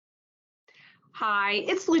Hi,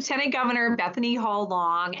 it's Lieutenant Governor Bethany Hall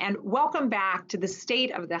Long, and welcome back to the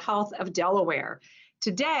State of the Health of Delaware.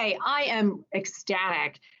 Today, I am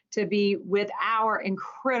ecstatic to be with our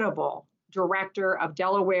incredible Director of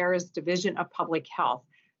Delaware's Division of Public Health,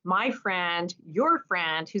 my friend, your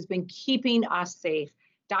friend, who's been keeping us safe,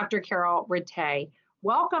 Dr. Karyl Ratty.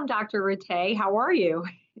 Welcome, Dr. Ratty. How are you?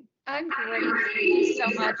 I'm great. Thank you so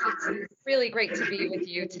much. It's really great to be with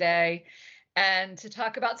you today and to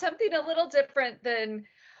talk about something a little different than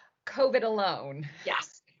COVID alone.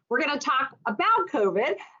 Yes, we're going to talk about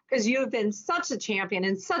COVID because you have been such a champion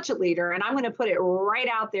and such a leader. And I'm going to put it right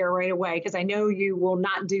out there right away because I know you will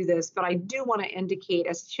not do this, but I do want to indicate,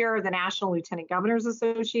 as chair of the National Lieutenant Governors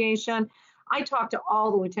Association, I talk to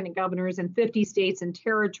all the lieutenant governors in 50 states and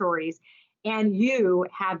territories. And you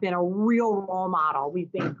have been a real role model.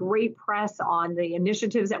 We've been great press on the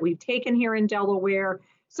initiatives that we've taken here in Delaware.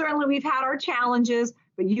 Certainly, we've had our challenges,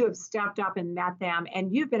 but you have stepped up and met them.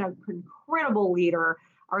 And you've been an incredible leader,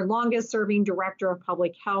 our longest serving director of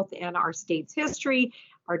public health in our state's history,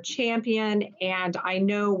 our champion. And I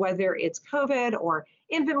know whether it's COVID or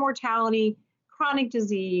infant mortality, chronic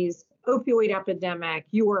disease, opioid epidemic,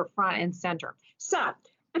 you were front and center. So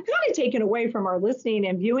I've kind of taken away from our listening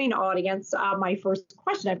and viewing audience my first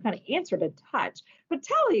question. I've kind of answered a touch, but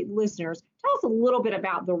tell the listeners, tell us a little bit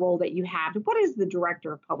about the role that you have. What is the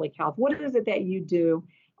Director of Public Health? What is it that you do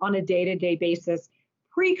on a day-to-day basis,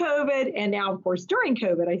 pre-COVID, and now, of course, during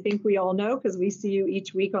COVID? I think we all know because we see you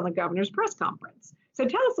each week on the governor's press conference. So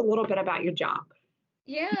tell us a little bit about your job.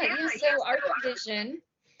 So our division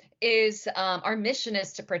is our mission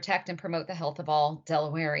is to protect and promote the health of all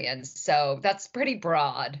Delawareans. So that's pretty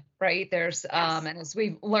broad, right? There's and as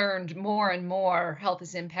we've learned more and more, health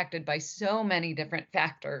is impacted by so many different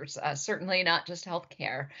factors, certainly not just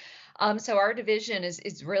healthcare. So our division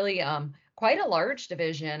is really quite a large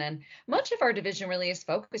division, and much of our division really is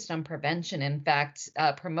focused on prevention. In fact,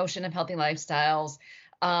 promotion of healthy lifestyles,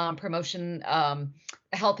 promotion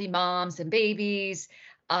healthy moms and babies,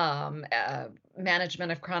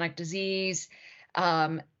 management of chronic disease.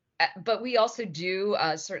 But we also do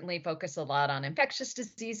certainly focus a lot on infectious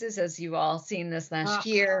diseases, as you all seen this last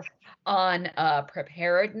year, on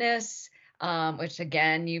preparedness, which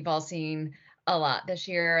again, you've all seen a lot this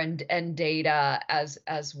year, and data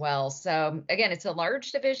as well. So again, it's a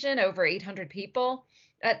large division, over 800 people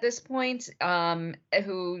at this point,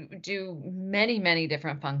 who do many, many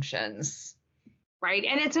different functions. Right.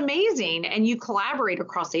 And it's amazing. And you collaborate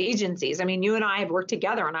across agencies. I mean, you and I have worked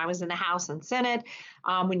together, and I was in the House and Senate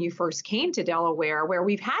when you first came to Delaware, where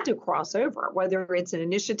we've had to cross over, whether it's an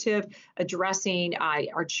initiative addressing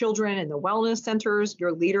our children in the wellness centers,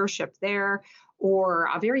 your leadership there, or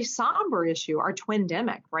a very somber issue, our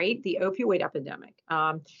twindemic, right? The opioid epidemic.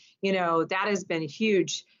 That has been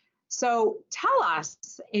huge. So tell us,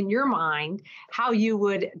 in your mind, how you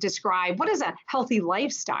would describe what is a healthy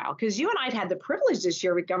lifestyle? Because you and I had the privilege this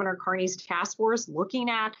year with Governor Carney's task force looking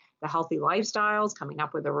at the healthy lifestyles, coming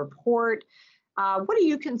up with a report. What do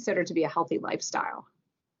you consider to be a healthy lifestyle?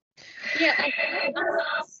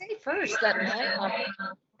 I'll say first that my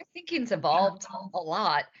thinking's evolved a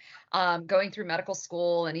lot. Going through medical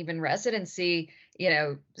school and even residency,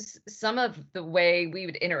 some of the way we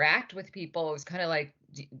would interact with people was kind of like,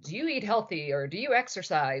 do you eat healthy or do you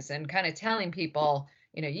exercise? And kind of telling people,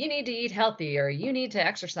 you need to eat healthy or you need to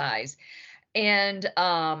exercise. And,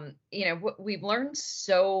 we've learned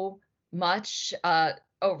so much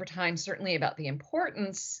over time, certainly about the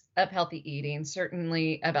importance of healthy eating,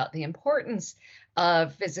 certainly about the importance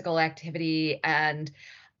of physical activity and,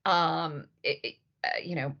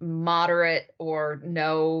 moderate or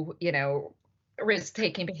no,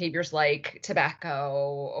 risk-taking behaviors like tobacco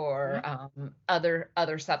or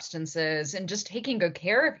other substances, and just taking good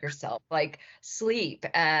care of yourself, like sleep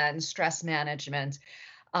and stress management.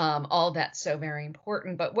 All that's so very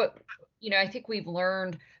important. But what I think we've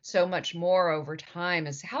learned so much more over time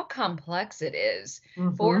is how complex it is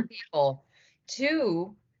for people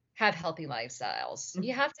to have healthy lifestyles.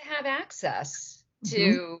 You have to have access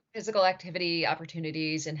to physical activity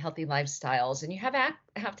opportunities and healthy lifestyles, and you have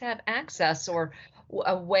to have access or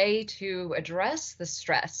a way to address the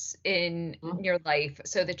stress in your life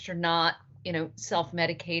so that you're not,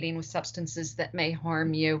 self-medicating with substances that may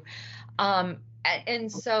harm you.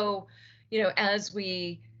 And so, as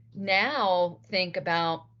we now think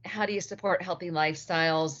about how do you support healthy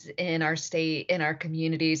lifestyles in our state, in our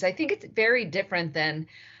communities, I think it's very different than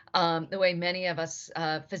the way many of us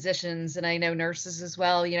physicians, and I know nurses as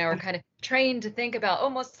well, are kind of trained to think about,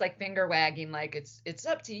 almost like finger wagging, like it's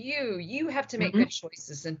up to you. You have to make good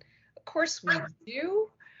choices. And of course we do,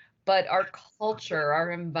 but our culture,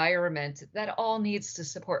 our environment, that all needs to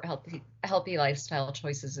support healthy lifestyle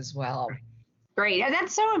choices as well. Great. And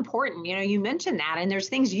that's so important. You mentioned that, and there's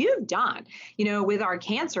things you've done, with our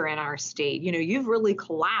cancer in our state. You've really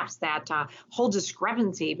collapsed that whole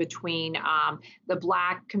discrepancy between the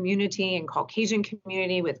Black community and Caucasian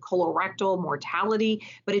community with colorectal mortality.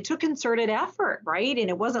 But it took concerted effort, right? And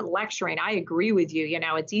it wasn't lecturing. I agree with you.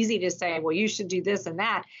 It's easy to say, well, you should do this and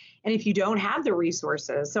that. And if you don't have the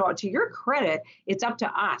resources, so to your credit, it's up to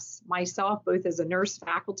us, myself, both as a nurse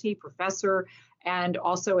faculty, professor, and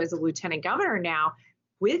also as a lieutenant governor now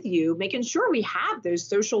with you, making sure we have those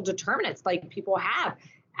social determinants, like people have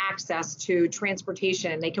access to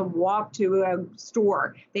transportation, they can walk to a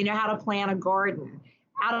store, they know how to plant a garden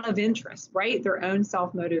out of interest, right? Their own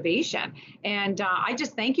self-motivation. And I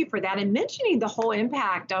just thank you for that. And mentioning the whole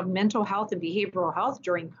impact of mental health and behavioral health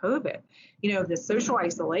during COVID, the social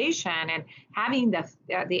isolation and having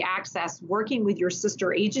the access, working with your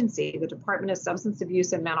sister agency, the Department of Substance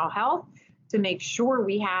Abuse and Mental Health, to make sure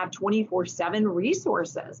we have 24/7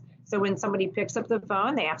 resources. So when somebody picks up the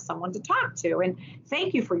phone, they have someone to talk to. And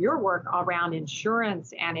thank you for your work around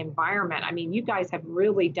insurance and environment. I mean, you guys have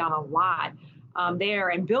really done a lot there,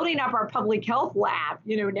 and building up our public health lab.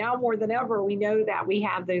 Now more than ever, we know that we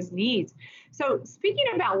have those needs. So speaking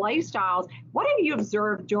about lifestyles, what have you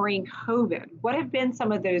observed during COVID? What have been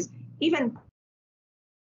some of those, even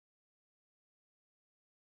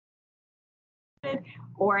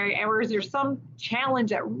or is there some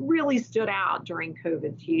challenge that really stood out during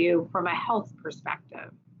COVID to you from a health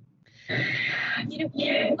perspective?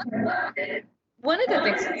 One of the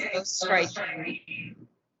things that's most striking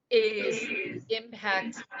is the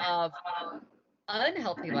impact of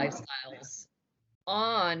unhealthy lifestyles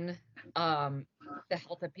on the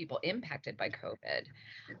health of people impacted by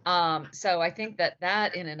COVID. So I think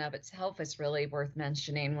that in and of itself is really worth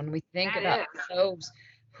mentioning when we think about those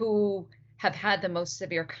who have had the most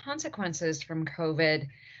severe consequences from COVID.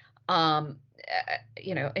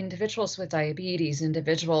 Individuals with diabetes,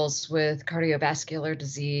 individuals with cardiovascular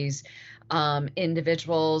disease,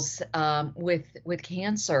 individuals with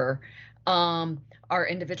cancer, are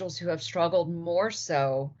individuals who have struggled more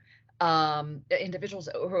so. Individuals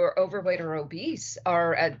who are overweight or obese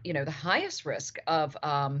are at the highest risk of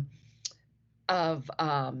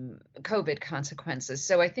COVID consequences.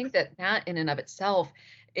 So I think that in and of itself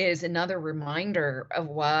is another reminder of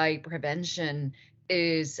why prevention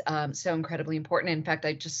is so incredibly important. In fact,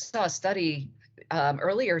 I just saw a study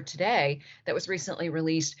earlier today that was recently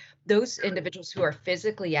released. Those individuals who are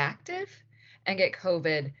physically active and get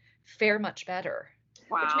COVID fare much better.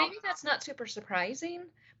 Wow. Which maybe that's not super surprising,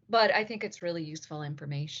 but I think it's really useful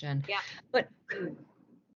information. Yeah. But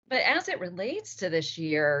as it relates to this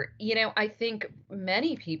year, I think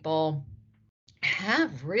many people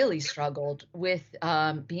have really struggled with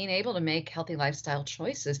being able to make healthy lifestyle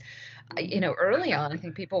choices. Early on, I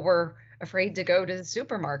think people were afraid to go to the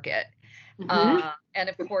supermarket. And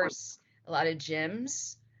of course, a lot of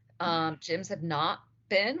gyms have not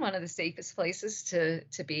been one of the safest places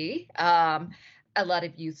to be. A lot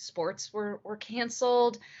of youth sports were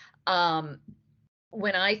canceled.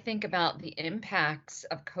 When I think about the impacts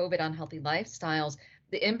of COVID on healthy lifestyles,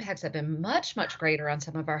 the impacts have been much, much greater on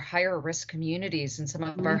some of our higher risk communities and some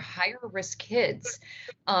of our higher risk kids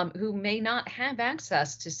who may not have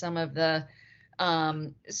access to some of the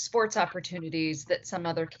sports opportunities that some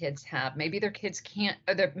other kids have. Maybe their kids can't,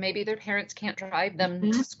 or maybe their parents can't drive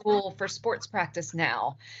them to school for sports practice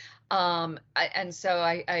now. And so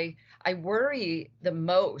I worry the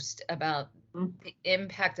most about the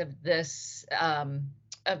impact of this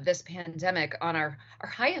pandemic on our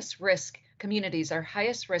highest risk communities, our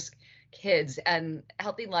highest risk kids, and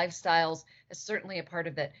healthy lifestyles is certainly a part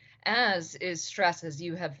of it, as is stress, as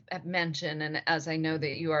you have mentioned, and as I know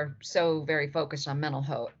that you are so very focused on mental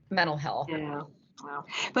health. Yeah. Wow.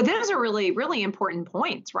 But those are really, really important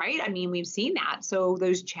points, right? I mean, we've seen that. So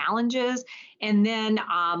those challenges, and then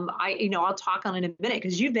I'll talk on in a minute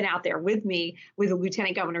because you've been out there with me with the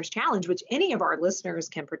Lieutenant Governor's Challenge, which any of our listeners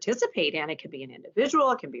can participate in. It can be an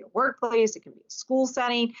individual, it can be a workplace, it can be a school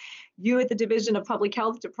setting. You at the Division of Public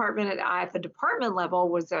Health Department at the department level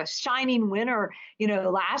was a shining winner,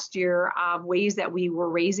 last year of ways that we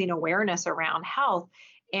were raising awareness around health.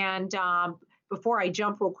 And before I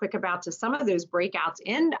jump real quick about to some of those breakouts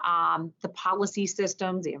in the policy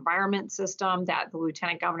systems, the environment system that the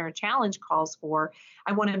Lieutenant Governor Challenge calls for,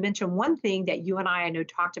 I want to mention one thing that you and I know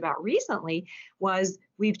talked about recently was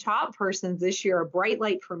we've taught persons this year, a bright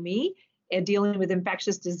light for me in dealing with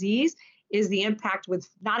infectious disease is the impact with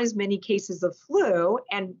not as many cases of flu.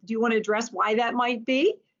 And do you want to address why that might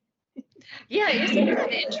be? Yeah, isn't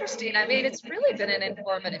it interesting? I mean, it's really been an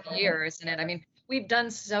informative year, isn't it? I mean, we've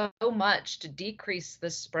done so much to decrease the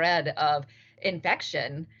spread of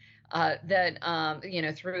infection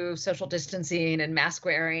that, through social distancing and mask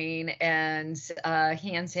wearing and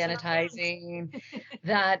hand sanitizing,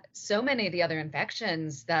 that so many of the other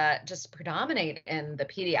infections that just predominate in the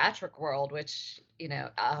pediatric world, which, You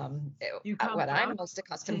come what I'm from. most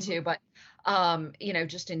accustomed to, but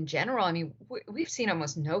just in general, I mean, we've seen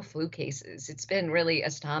almost no flu cases. It's been really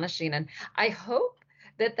astonishing. And I hope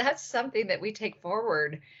that that's something that we take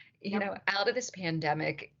forward, Yep. out of this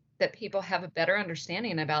pandemic, that people have a better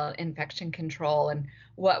understanding about infection control and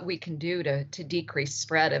what we can do to decrease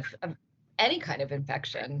spread of any kind of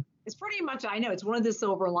infection. It's pretty much, I know it's one of the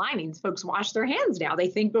silver linings. Folks wash their hands now. They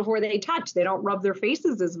think before they touch. They don't rub their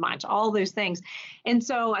faces as much, all those things. And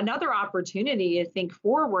so, another opportunity to think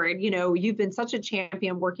forward, you've been such a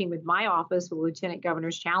champion working with my office with Lieutenant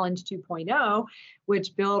Governor's Challenge 2.0,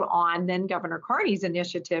 which built on then Governor Carney's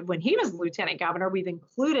initiative when he was Lieutenant Governor. We've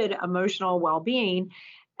included emotional well being.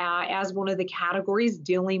 As one of the categories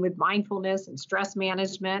dealing with mindfulness and stress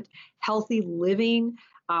management, healthy living,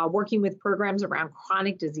 working with programs around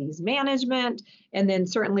chronic disease management, and then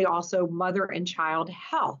certainly also mother and child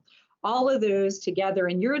health. All of those together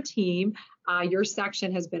in your team, your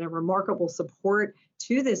section has been a remarkable support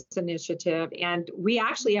to this initiative. And we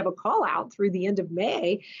actually have a call out through the end of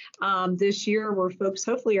May this year where folks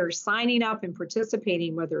hopefully are signing up and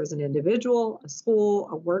participating, whether as an individual, a school,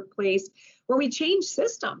 a workplace, where we change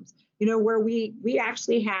systems, where we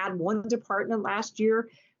actually had one department last year.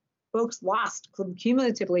 Folks lost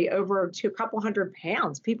cumulatively over to a couple 100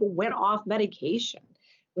 pounds. People went off medication.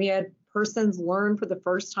 We had persons learn for the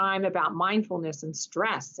first time about mindfulness and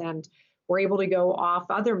stress and were able to go off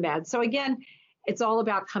other meds. So again, it's all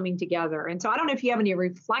about coming together. And so I don't know if you have any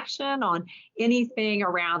reflection on anything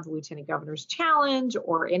around the Lieutenant Governor's Challenge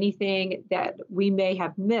or anything that we may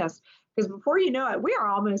have missed. Because before you know it, we are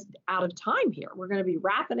almost out of time here. We're going to be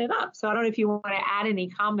wrapping it up. So I don't know if you want to add any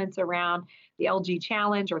comments around the LG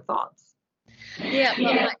Challenge or thoughts. Yeah,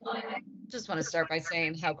 well, I just want to start by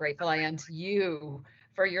saying how grateful I am to you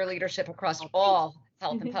for your leadership across all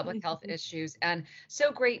health and public health issues, and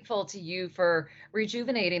so grateful to you for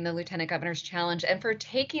rejuvenating the Lieutenant Governor's Challenge and for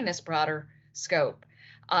taking this broader scope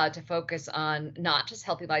to focus on not just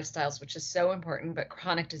healthy lifestyles, which is so important, but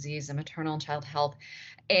chronic disease and maternal and child health,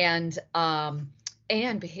 and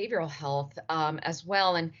behavioral health as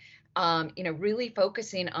well. And really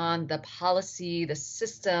focusing on the policy, the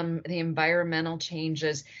system, the environmental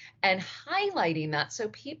changes, and highlighting that so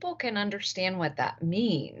people can understand what that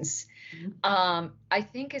means. I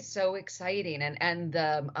think is so exciting, and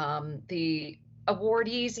the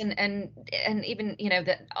awardees and even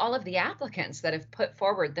that all of the applicants that have put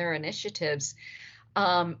forward their initiatives.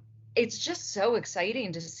 It's just so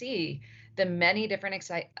exciting to see the many different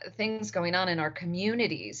things going on in our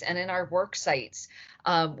communities and in our work sites,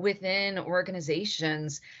 within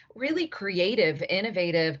organizations, really creative,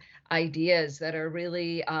 innovative ideas that are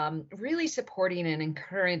really, really supporting and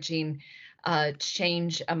encouraging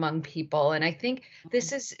change among people. And I think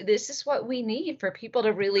this is what we need for people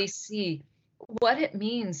to really see what it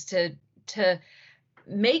means to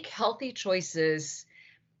make healthy choices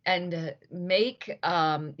and make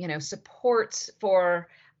supports for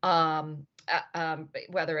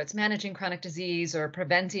whether it's managing chronic disease or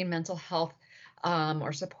preventing mental health,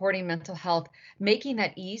 or supporting mental health, making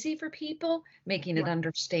that easy for people, making it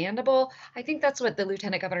understandable. I think that's what the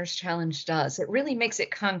Lieutenant Governor's Challenge does. It really makes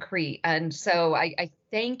it concrete. And so I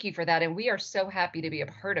thank you for that. And we are so happy to be a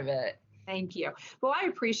part of it. Thank you. Well, I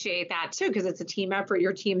appreciate that too, because it's a team effort.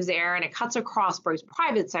 Your team's there and it cuts across both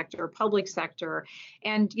private sector, public sector.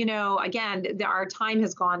 And, again, our time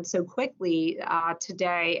has gone so quickly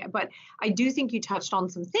today, but I do think you touched on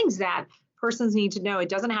some things that persons need to know. It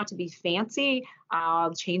doesn't have to be fancy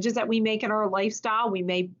changes that we make in our lifestyle. We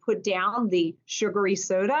may put down the sugary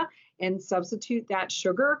soda and substitute that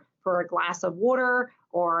sugar for a glass of water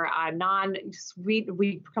or a non-sweet.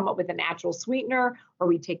 We come up with a natural sweetener, or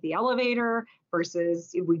we take the elevator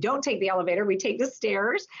versus if we don't take the elevator, we take the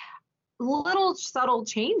stairs. Little subtle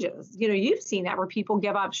changes. You've seen that where people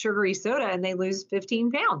give up sugary soda and they lose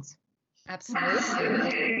 15 pounds.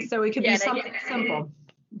 Absolutely. So it could be something simple.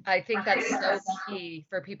 I think that's so key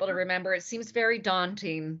for people to remember. It seems very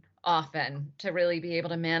daunting often to really be able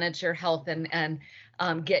to manage your health and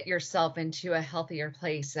get yourself into a healthier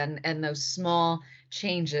place. And those small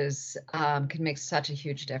changes can make such a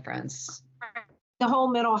huge difference. The whole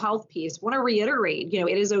mental health piece, want to reiterate,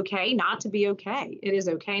 it is okay not to be okay. It is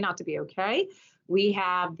okay not to be okay. We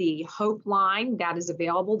have the Hope line that is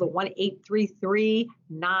available, the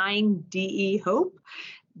 1-833-9DE-HOPE.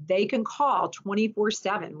 They can call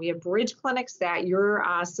 24/7. We have bridge clinics that your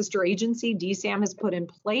sister agency, DSAM, has put in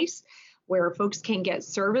place where folks can get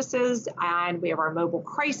services, and we have our mobile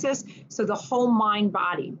crisis. So the whole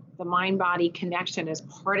the mind-body connection is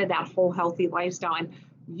part of that whole healthy lifestyle. And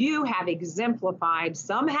you have exemplified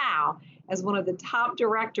somehow as one of the top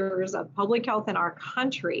directors of public health in our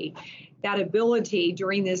country, that ability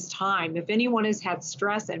during this time. If anyone has had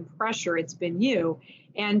stress and pressure, it's been you.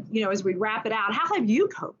 And, as we wrap it out, how have you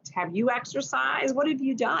coped? Have you exercised? What have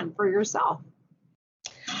you done for yourself?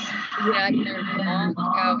 Yeah, I learned long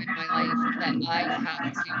ago in my life that I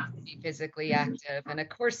have to be physically active. And of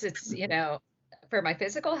course, it's, for my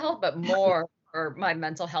physical health, but more for my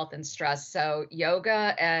mental health and stress. So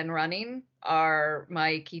yoga and running are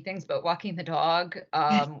my key things, but walking the dog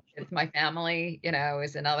with my family,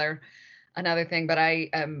 is another thing. But I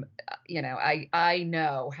am, I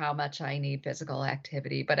know how much I need physical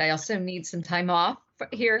activity, but I also need some time off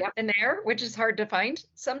here Yep. and there, which is hard to find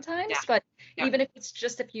sometimes. Yeah. But Yep. even if it's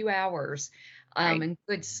just a few hours, Right. and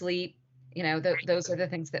good sleep, those are the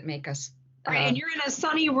things that make us. Right, and you're in a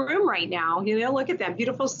sunny room right now. Look at that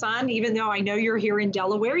beautiful sun. Even though I know you're here in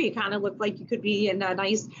Delaware, you kind of look like you could be in a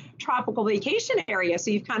nice tropical vacation area. So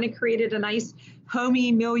you've kind of created a nice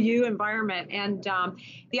homey milieu environment. And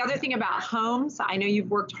the other thing about homes, I know you've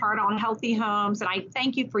worked hard on healthy homes, and I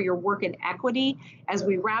thank you for your work in equity. As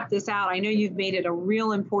we wrap this out, I know you've made it a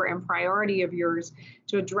real important priority of yours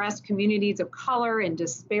to address communities of color and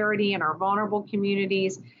disparity in our vulnerable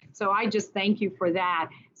communities. So I just thank you for that.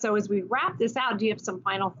 So as we wrap this out, do you have some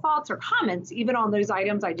final thoughts or comments, even on those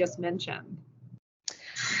items I just mentioned?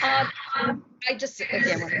 I just,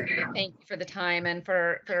 again, want to thank you for the time and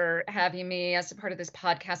for having me as a part of this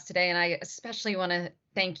podcast today. And I especially want to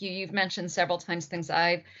thank you. You've mentioned several times things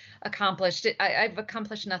I've accomplished. I've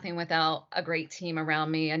accomplished nothing without a great team around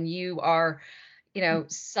me. And you are,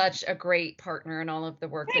 such a great partner in all of the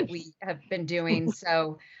work that we have been doing.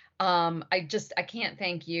 So I can't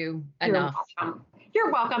thank you enough. You're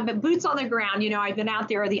welcome. But boots on the ground, I've been out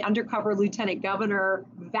there, the undercover lieutenant governor,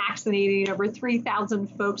 vaccinating over 3,000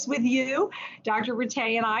 folks with you. Dr.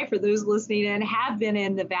 Ratty and I, for those listening in, have been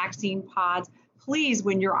in the vaccine pods. Please,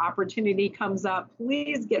 when your opportunity comes up,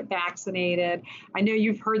 please get vaccinated. I know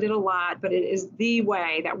you've heard it a lot, but it is the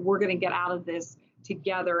way that we're going to get out of this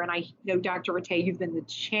together. And I know, Dr. Ratty, you've been the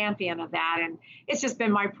champion of that. And it's just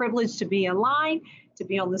been my privilege to be in line, to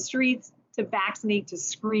be on the streets, to vaccinate, to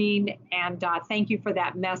screen, and thank you for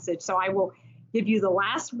that message. So I will give you the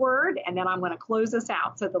last word, and then I'm going to close us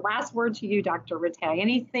out. So the last word to you, Dr. Ratty,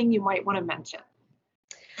 anything you might want to mention?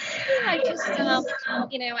 I just, I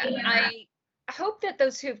hope that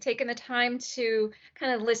those who have taken the time to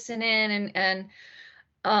kind of listen in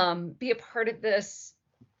and be a part of this,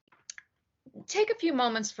 take a few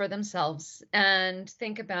moments for themselves and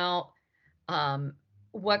think about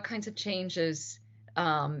what kinds of changes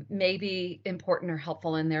may be important or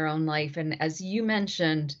helpful in their own life. And as you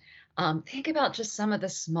mentioned, think about just some of the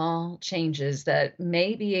small changes that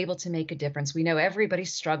may be able to make a difference. We know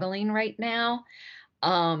everybody's struggling right now,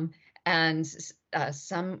 and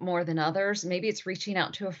some more than others. Maybe it's reaching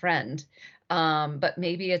out to a friend, but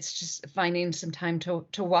maybe it's just finding some time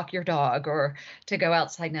to walk your dog or to go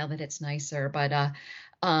outside now that it's nicer. But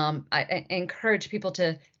I encourage people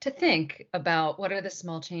to think about what are the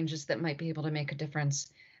small changes that might be able to make a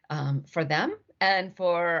difference for them and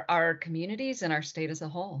for our communities and our state as a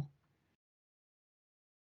whole.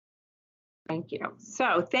 Thank you.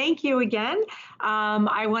 So thank you again.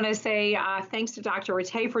 I want to say thanks to Dr.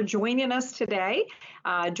 Ratty for joining us today,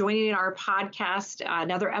 joining in our podcast,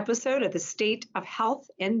 another episode of the State of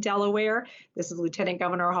Health in Delaware. This is Lieutenant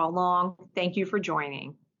Governor Hall Long. Thank you for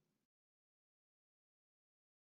joining.